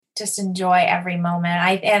just enjoy every moment.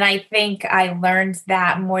 I think I learned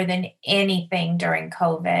that more than anything during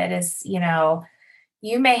COVID is,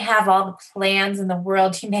 you may have all the plans in the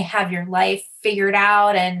world. You may have your life figured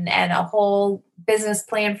out and a whole business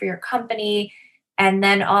plan for your company. And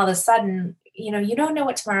then all of a sudden, you don't know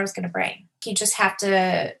what tomorrow's going to bring. You just have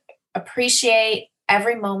to appreciate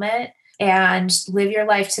every moment and live your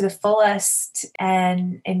life to the fullest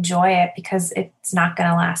and enjoy it because it's not going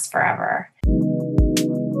to last forever.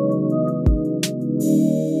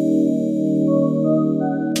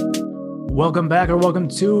 Welcome back, or welcome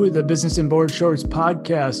to the Business and Board Shorts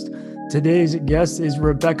podcast. Today's guest is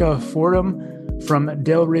Rebecca Fordham from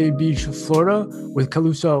Delray Beach, Florida, with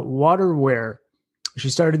Calusa Waterwear. She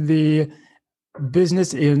started the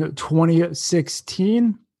business in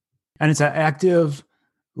 2016, and it's an active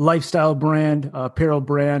lifestyle brand, apparel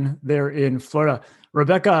brand there in Florida.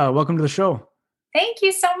 Rebecca, welcome to the show. Thank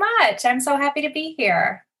you so much. I'm so happy to be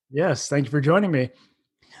here. Yes, thank you for joining me.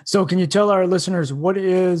 So can you tell our listeners, what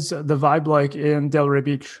is the vibe like in Delray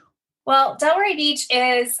Beach? Well, Delray Beach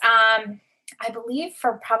is, I believe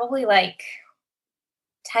for probably like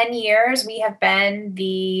 10 years, we have been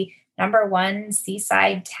the number one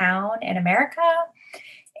seaside town in America.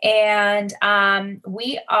 And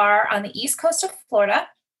we are on the east coast of Florida.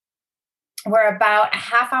 We're about a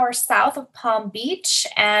half hour south of Palm Beach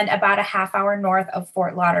and about a half hour north of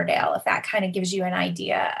Fort Lauderdale, if that kind of gives you an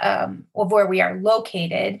idea of where we are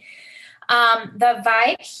located. The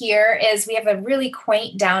vibe here is we have a really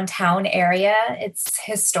quaint downtown area. It's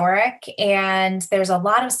historic, and there's a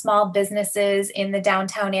lot of small businesses in the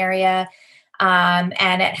downtown area. And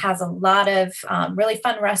it has a lot of really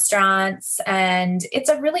fun restaurants, and it's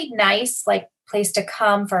a really nice place to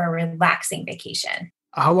come for a relaxing vacation.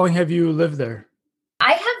 How long have you lived there?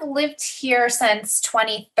 I have lived here since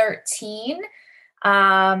 2013, but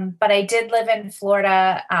I did live in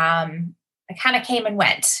Florida. I kind of came and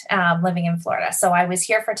went living in Florida. So I was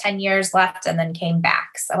here for 10 years, left, and then came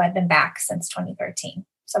back. So I've been back since 2013.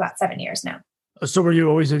 So about 7 years now. So were you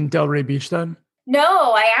always in Delray Beach then?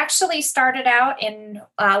 No, I actually started out in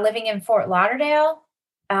living in Fort Lauderdale.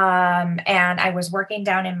 And I was working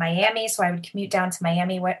down in Miami. So I would commute down to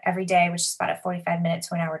Miami every day, which is about a 45-minute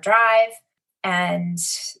to an hour drive. And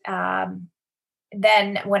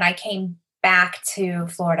then when I came back to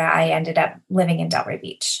Florida, I ended up living in Delray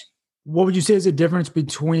Beach. What would you say is the difference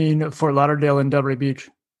between Fort Lauderdale and Delray Beach?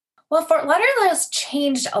 Well, Fort Lauderdale has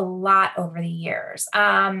changed a lot over the years.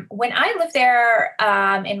 When I lived there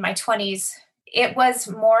in my 20s, it was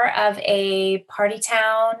more of a party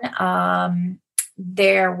town.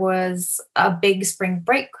 There was a big spring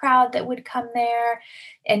break crowd that would come there,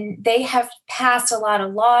 and they have passed a lot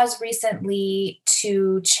of laws recently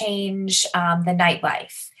to change the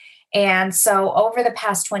nightlife. And so over the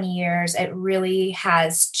past 20 years, it really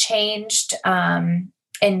has changed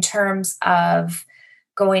in terms of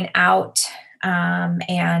going out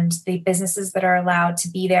and the businesses that are allowed to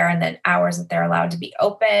be there and the hours that they're allowed to be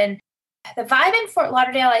open. The vibe in Fort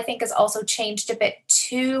Lauderdale, I think, has also changed a bit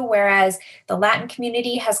too, whereas the Latin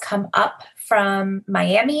community has come up from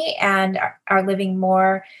Miami and are living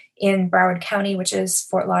more in Broward County, which is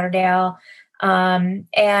Fort Lauderdale.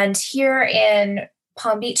 And here in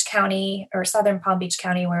Palm Beach County, or Southern Palm Beach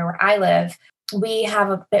County, where I live, we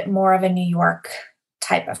have a bit more of a New York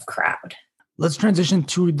type of crowd. Let's transition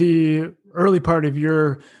to the early part of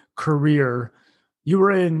your career. You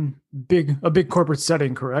were in a big corporate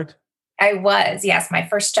setting, correct? I was, yes. My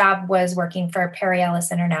first job was working for Perry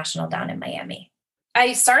Ellis International down in Miami.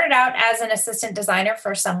 I started out as an assistant designer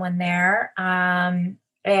for someone there. And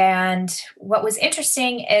what was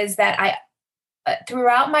interesting is that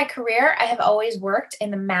throughout my career, I have always worked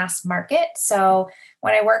in the mass market. So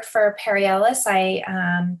when I worked for Perry Ellis,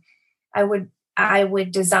 I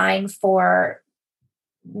would design for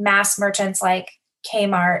mass merchants like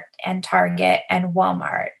Kmart and Target and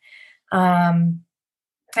Walmart.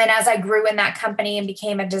 And as I grew in that company and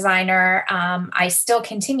became a designer, I still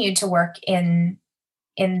continued to work in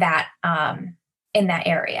that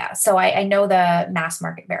area. So I know the mass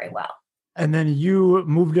market very well. And then you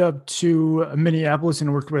moved up to Minneapolis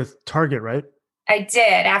and worked with Target, right? I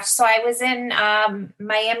did. So I was in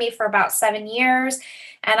Miami for about 7 years,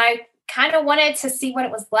 and I kind of wanted to see what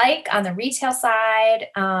it was like on the retail side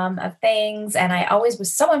of things. And I always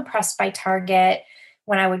was so impressed by Target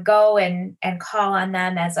when I would go and call on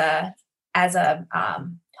them as a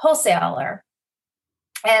wholesaler.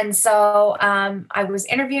 And so I was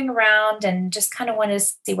interviewing around and just kind of wanted to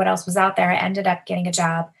see what else was out there. I ended up getting a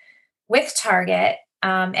job with Target.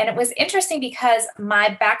 And it was interesting because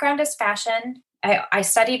my background is fashion. I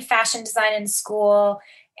studied fashion design in school,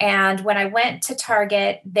 And when I went to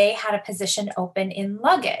Target, they had a position open in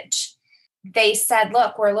luggage. They said,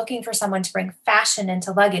 look, we're looking for someone to bring fashion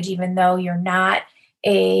into luggage, even though you're not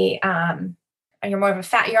you're more of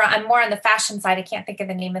I'm more on the fashion side. I can't think of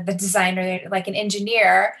the name of the designer, like an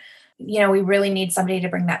engineer. We really need somebody to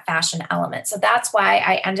bring that fashion element. So that's why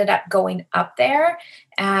I ended up going up there.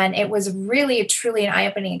 And it was really, truly an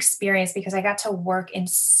eye-opening experience because I got to work in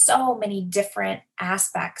so many different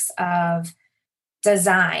aspects of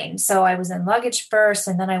design. So I was in luggage first,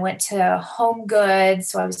 and then I went to home goods.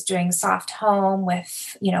 So I was doing soft home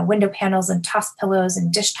with, window panels and tuft pillows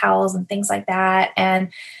and dish towels and things like that. And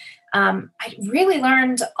I really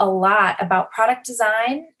learned a lot about product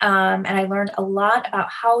design. And I learned a lot about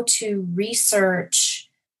how to research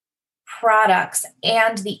products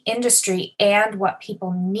and the industry and what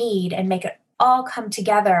people need and make it all come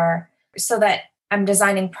together so that I'm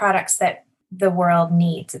designing products that the world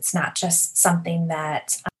needs. It's not just something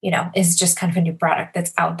that, is just kind of a new product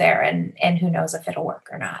that's out there and who knows if it'll work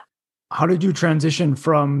or not. How did you transition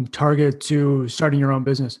from Target to starting your own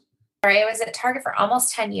business? I was at Target for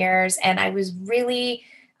almost 10 years and I was really,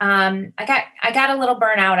 I got a little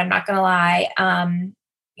burnout. I'm not going to lie.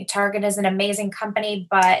 Target is an amazing company,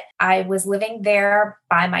 but I was living there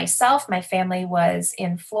by myself. My family was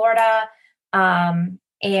in Florida.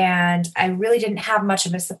 And I really didn't have much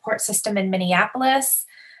of a support system in Minneapolis.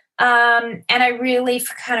 And I really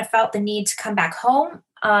kind of felt the need to come back home.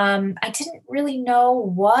 I didn't really know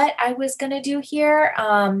what I was going to do here.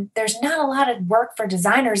 There's not a lot of work for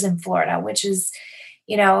designers in Florida, which is,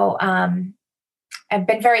 I've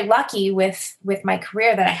been very lucky with my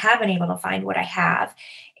career that I have been able to find what I have.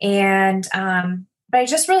 And, but I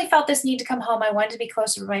just really felt this need to come home. I wanted to be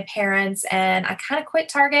closer to my parents, and I kind of quit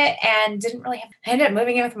Target and I ended up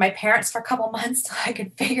moving in with my parents for a couple months till I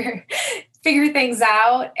could figure things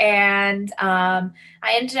out. And I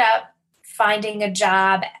ended up finding a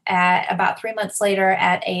job at about 3 months later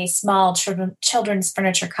at a small children's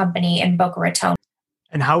furniture company in Boca Raton.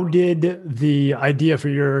 And how did the idea for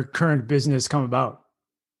your current business come about?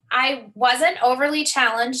 I wasn't overly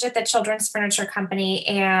challenged at the children's furniture company,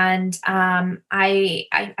 and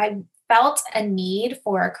I felt a need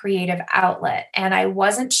for a creative outlet, and I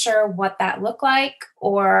wasn't sure what that looked like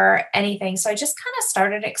or anything. So I just kind of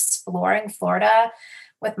started exploring Florida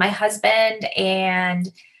with my husband,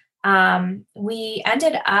 and we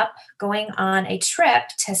ended up going on a trip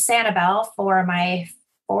to Sanibel for my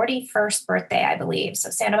 41st birthday, I believe. So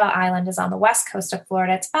Sanibel Island is on the west coast of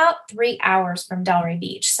Florida. It's about 3 hours from Delray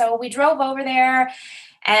Beach. So we drove over there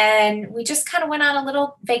and we just kind of went on a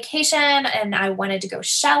little vacation, and I wanted to go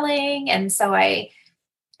shelling. And so I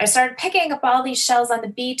started picking up all these shells on the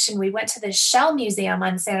beach, and we went to the Shell Museum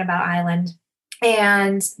on Sanibel Island.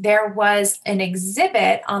 And there was an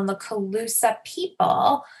exhibit on the Calusa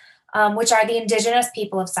people, which are the indigenous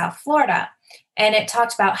people of South Florida. And it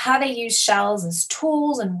talked about how they use shells as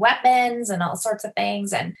tools and weapons and all sorts of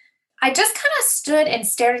things. And I just kind of stood and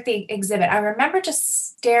stared at the exhibit. I remember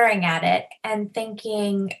just staring at it and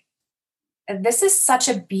thinking, this is such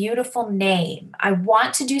a beautiful name. I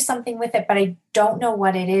want to do something with it, but I don't know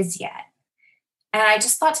what it is yet. And I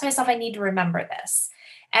just thought to myself, I need to remember this.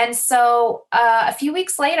 And so a few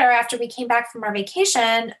weeks later, after we came back from our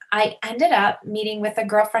vacation, I ended up meeting with a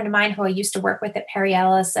girlfriend of mine who I used to work with at Perry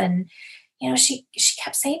Ellis. And she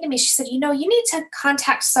kept saying to me, she said, you need to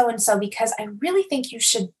contact so-and-so because I really think you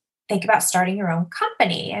should think about starting your own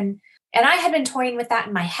company. And I had been toying with that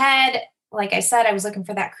in my head. Like I said, I was looking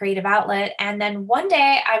for that creative outlet. And then one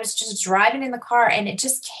day I was just driving in the car and it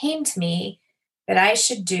just came to me that I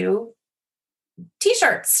should do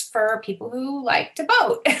T-shirts for people who like to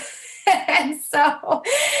boat. And so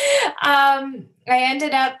I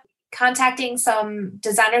ended up contacting some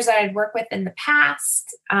designers that I'd worked with in the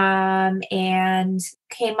past, and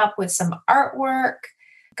came up with some artwork,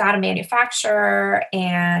 got a manufacturer,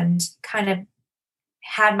 and kind of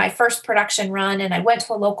had my first production run. And I went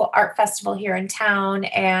to a local art festival here in town,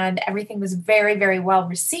 and everything was very, very well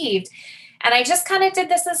received. And I just kind of did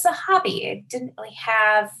this as a hobby. I didn't really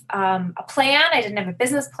have a plan. I didn't have a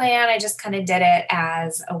business plan. I just kind of did it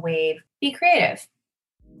as a way to be creative.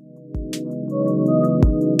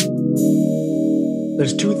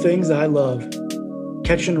 There's two things I love,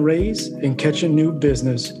 catching rays and catching new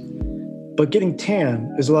business. But getting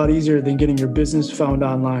tan is a lot easier than getting your business found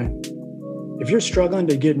online. If you're struggling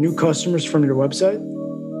to get new customers from your website,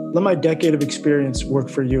 let my decade of experience work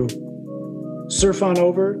for you. Surf on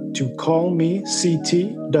over to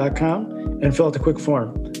callmect.com and fill out the quick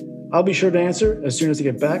form. I'll be sure to answer as soon as I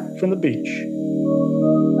get back from the beach.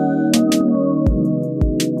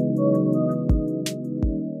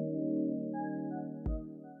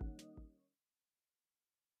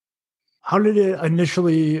 How did it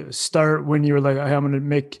initially start when you were like, "Hey, I'm going to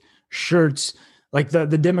make shirts"? Like the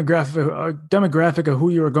demographic of who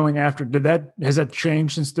you were going after, has that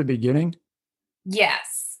changed since the beginning?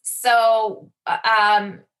 Yes. So,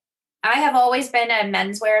 I have always been a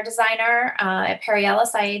menswear designer. At Perry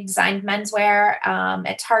Ellis, I designed menswear.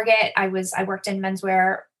 At Target, I worked in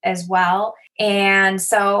menswear as well. And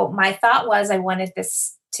so my thought was I wanted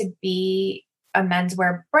this to be a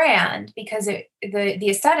menswear brand because the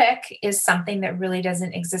aesthetic is something that really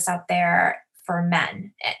doesn't exist out there for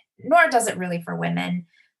men, nor does it really for women.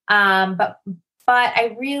 But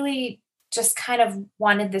I really just kind of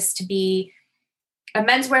wanted this to be a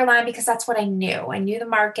menswear line because that's what I knew. I knew the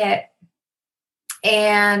market.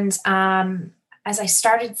 And as I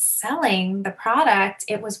started selling the product,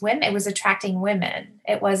 it was women, it was attracting women.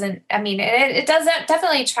 It wasn't, I mean, it does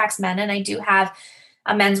definitely attracts men. And I do have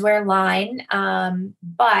a menswear line.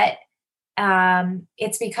 But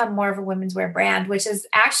it's become more of a women's wear brand, which is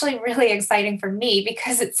actually really exciting for me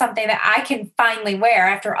because it's something that I can finally wear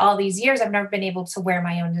after all these years. I've never been able to wear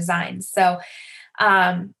my own designs. So,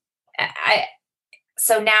 um, I,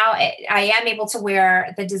 so now I am able to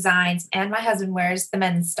wear the designs, and my husband wears the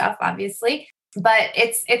men's stuff, obviously. But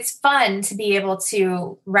it's fun to be able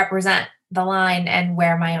to represent the line and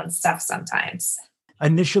wear my own stuff sometimes.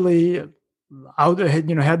 Initially, out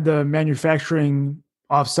had the manufacturing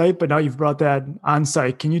off-site, but now you've brought that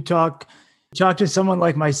on-site. Can you talk to someone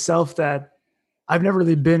like myself that I've never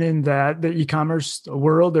really been in the e-commerce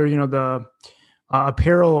world or the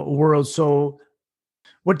apparel world? So,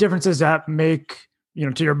 what difference does that make?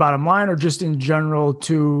 To your bottom line, or just in general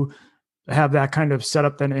to have that kind of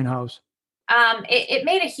setup then in-house? It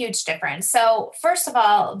made a huge difference. So first of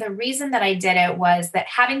all, the reason that I did it was that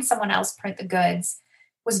having someone else print the goods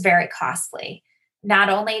was very costly. Not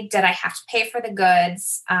only did I have to pay for the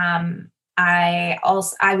goods, I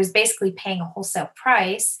was basically paying a wholesale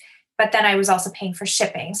price, but then I was also paying for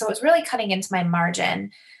shipping. So it was really cutting into my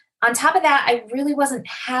margin. On top of that, I really wasn't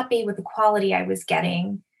happy with the quality I was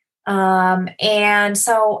getting. And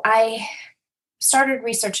so I started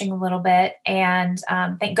researching a little bit, and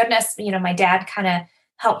thank goodness, my dad kind of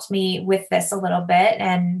helped me with this a little bit.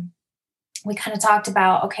 And we kind of talked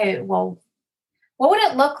about, okay, well, what would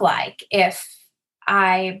it look like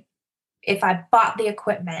I, if I bought the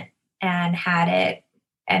equipment and had it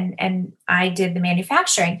and I did the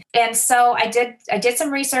manufacturing. And so I did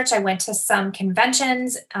some research. I went to some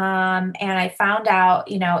conventions, and I found out,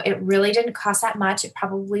 it really didn't cost that much. It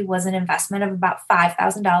probably was an investment of about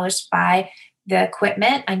 $5,000 to buy the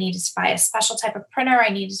equipment. I needed to buy a special type of printer. I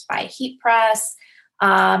needed to buy a heat press.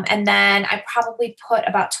 And then I probably put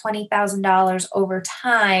about $20,000 over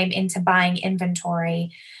time into buying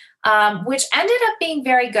inventory, which ended up being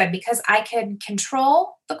very good because I could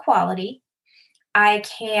control the quality. I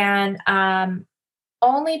can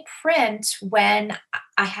only print when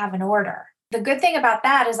I have an order. The good thing about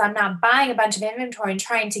that is I'm not buying a bunch of inventory and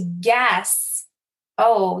trying to guess,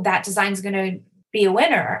 oh, that design's going to be a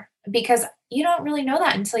winner, because you don't really know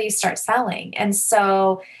that until you start selling. And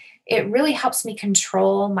so it really helps me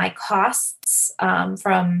control my costs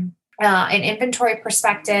from an inventory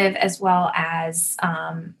perspective, as well as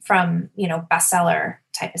from, bestseller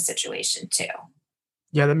type of situation too.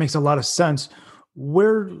 Yeah, that makes a lot of sense.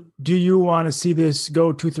 Where do you want to see this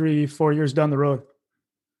go 2, 3, 4 years down the road?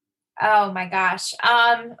 Oh my gosh.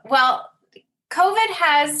 Well, COVID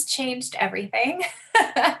has changed everything.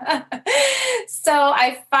 So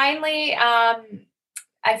I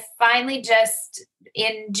finally just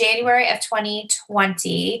in January of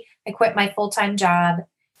 2020, I quit my full-time job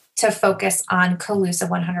to focus on Calusa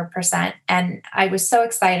 100%. And I was so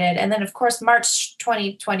excited. And then of course, March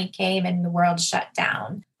 2020 came and the world shut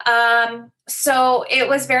down. So it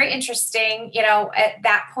was very interesting. At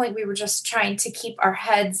that point, we were just trying to keep our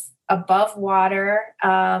heads above water.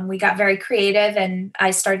 We got very creative, and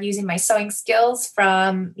I started using my sewing skills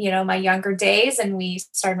from, my younger days, and we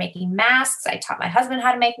started making masks. I taught my husband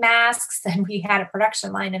how to make masks, and we had a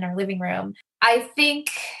production line in our living room. I think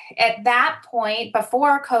at that point,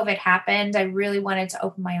 before COVID happened, I really wanted to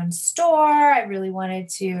open my own store. I really wanted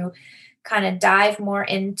to kind of dive more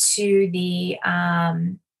into the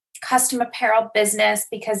custom apparel business,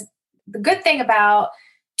 because the good thing about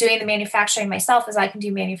doing the manufacturing myself is I can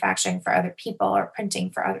do manufacturing for other people or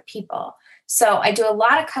printing for other people. So I do a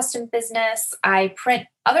lot of custom business. I print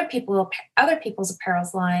other people's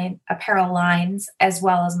apparel lines, as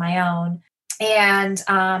well as my own. And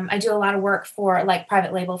I do a lot of work for like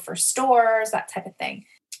private label for stores, that type of thing.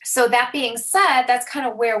 So that being said, that's kind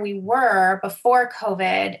of where we were before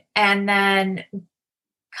COVID. And then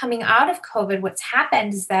coming out of COVID, what's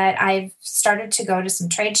happened is that I've started to go to some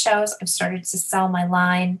trade shows. I've started to sell my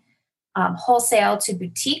line wholesale to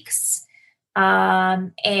boutiques.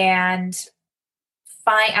 And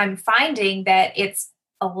I'm finding that it's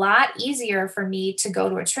a lot easier for me to go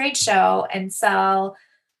to a trade show and sell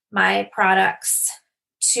my products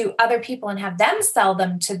to other people and have them sell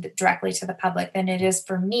them directly to the public than it is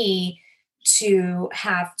for me to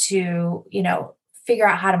have to, figure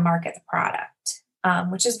out how to market the product,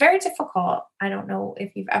 which is very difficult. I don't know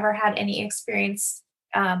if you've ever had any experience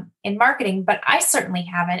in marketing, but I certainly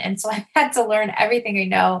haven't. And so I've had to learn everything I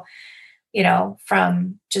know,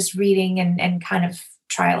 from just reading and kind of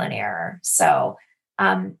trial and error. So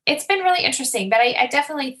it's been really interesting, but I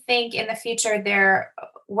definitely think in the future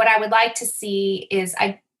what I would like to see is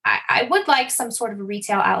I would like some sort of a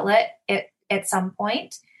retail outlet at some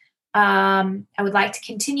point. I would like to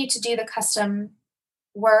continue to do the custom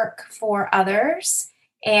work for others.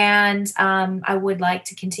 And I would like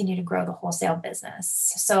to continue to grow the wholesale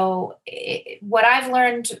business. So what I've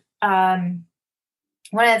learned, one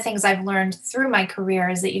of the things I've learned through my career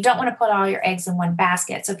is that you don't want to put all your eggs in one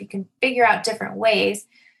basket. So if you can figure out different ways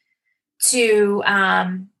to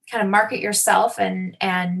kind of market yourself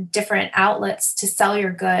and different outlets to sell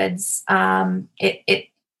your goods,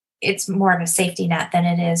 it's more of a safety net than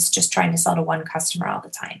it is just trying to sell to one customer all the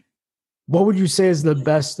time. What would you say is the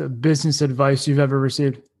best business advice you've ever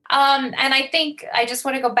received? And I think I just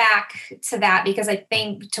want to go back to that because I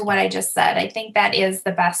think to what I just said, I think that is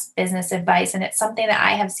the best business advice. And it's something that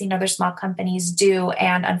I have seen other small companies do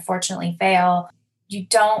and unfortunately fail. You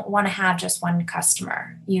don't want to have just one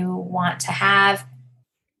customer. You want to have,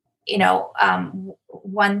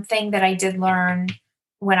 one thing that I did learn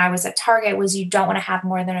when I was at Target was you don't want to have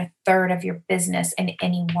more than a third of your business in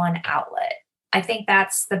any one outlet. I think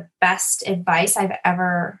that's the best advice I've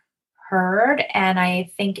ever heard. And I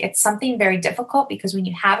think it's something very difficult because when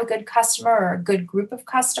you have a good customer or a good group of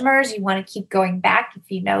customers, you want to keep going back if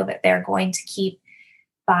you know that they're going to keep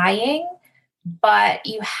buying. But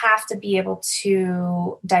you have to be able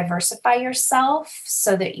to diversify yourself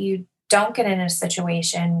so that you don't get in a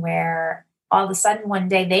situation where all of a sudden one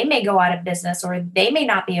day they may go out of business or they may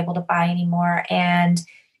not be able to buy anymore and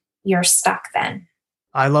you're stuck then.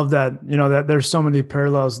 I love that, that there's so many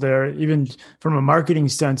parallels there, even from a marketing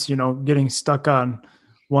sense, getting stuck on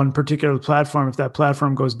one particular platform. If that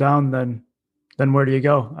platform goes down, then where do you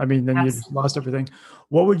go? I mean, then Absolutely. You just lost everything.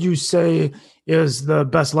 What would you say is the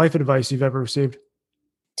best life advice you've ever received?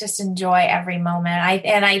 Just enjoy every moment.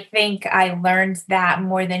 I think I learned that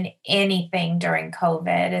more than anything during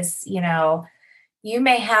COVID is, you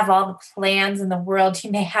may have all the plans in the world.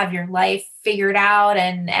 You may have your life figured out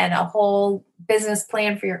and a whole business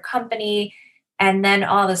plan for your company. And then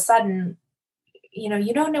all of a sudden,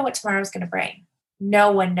 you don't know what tomorrow's going to bring.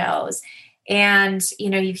 No one knows. And,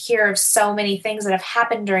 you hear of so many things that have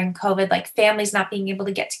happened during COVID, like families not being able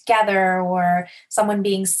to get together or someone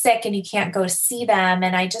being sick and you can't go to see them.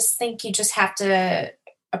 And I just think you just have to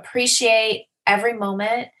appreciate every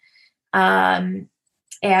moment and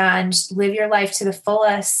live your life to the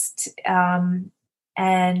fullest and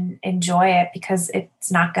enjoy it because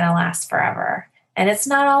it's not going to last forever. And it's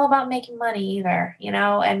not all about making money either.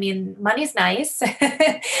 Money's nice and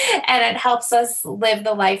it helps us live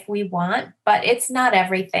the life we want, but it's not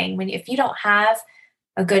everything. If you don't have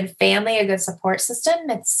a good family, a good support system,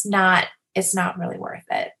 it's not really worth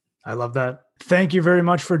it. I love that. Thank you very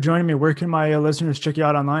much for joining me. Where can my listeners check you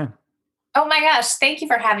out online? Oh my gosh. Thank you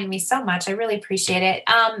for having me so much. I really appreciate it.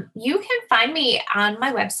 You can find me on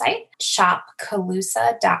my website,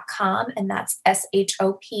 shopkaloosa.com, and that's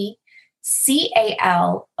ShopCaloosa.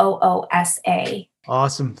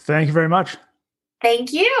 Awesome. Thank you very much.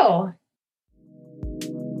 Thank you.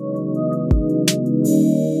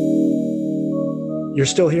 You're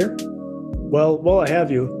still here? Well, while I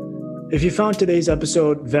have you, if you found today's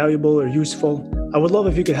episode valuable or useful, I would love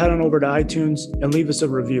if you could head on over to iTunes and leave us a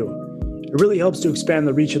review. It really helps to expand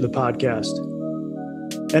the reach of the podcast.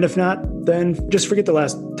 And if not, then just forget the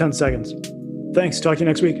last 10 seconds. Thanks. Talk to you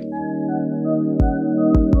next week.